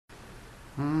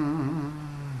Well,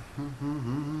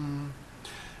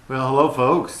 hello,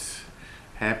 folks.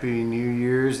 Happy New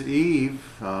Year's Eve.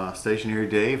 Stationary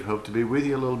Dave. Hope to be with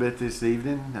you a little bit this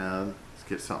evening. Let's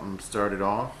get something started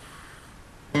off.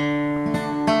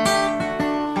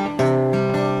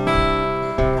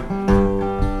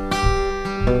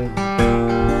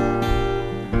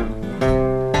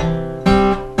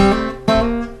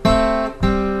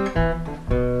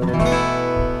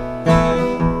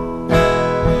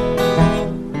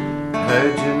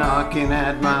 Heard you knocking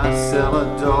at my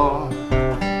cellar door.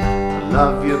 I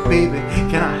love you, baby.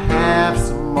 Can I have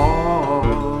some more?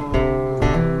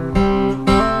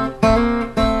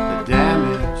 The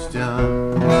damage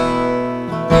done.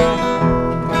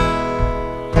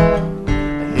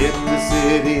 I hit the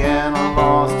city and I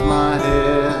lost my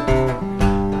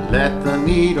head. Let the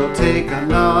needle take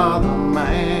another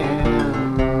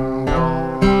man.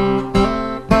 Gone.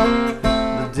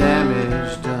 The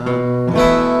damage done.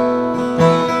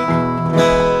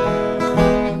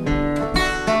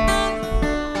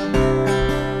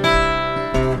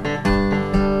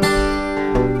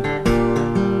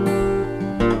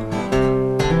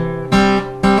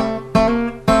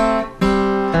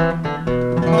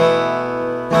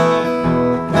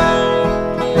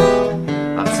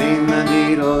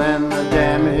 And the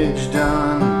damage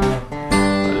done,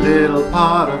 a little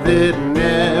part of it in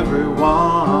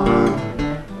everyone.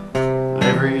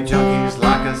 Every junkie's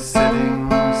like a setting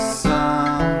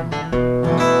sun.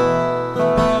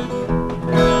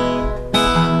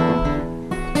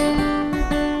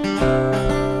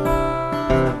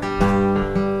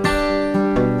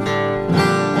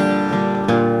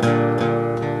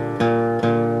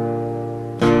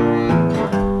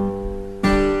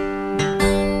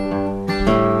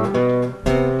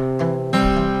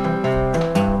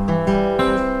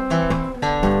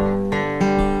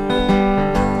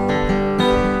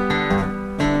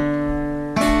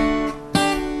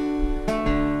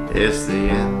 It's the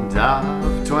end of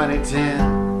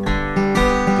 2010.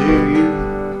 Do you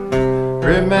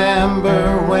remember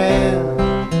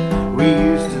when we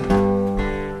used to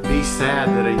be sad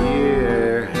that a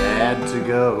year had to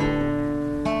go?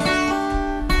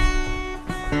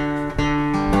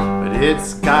 But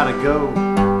it's gotta go.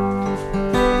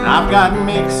 And I've got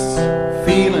mixed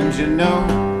feelings, you know.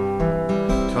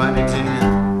 2010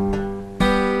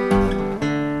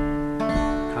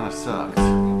 kinda sucked.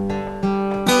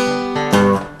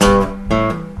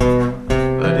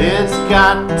 It's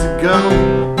got to go,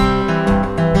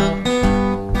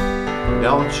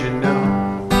 don't you know?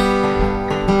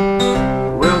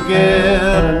 We'll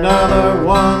get another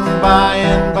one by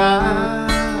and by.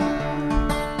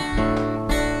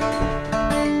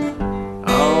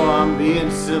 Oh, I'm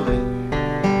being silly.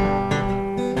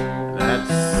 That's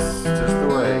just the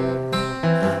way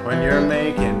when you're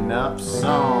making up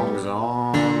songs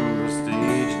on the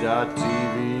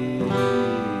stage.tv.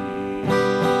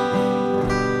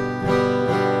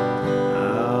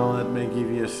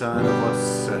 A sign of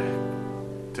what's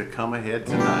to come ahead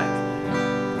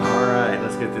tonight. All right,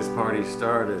 let's get this party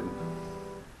started.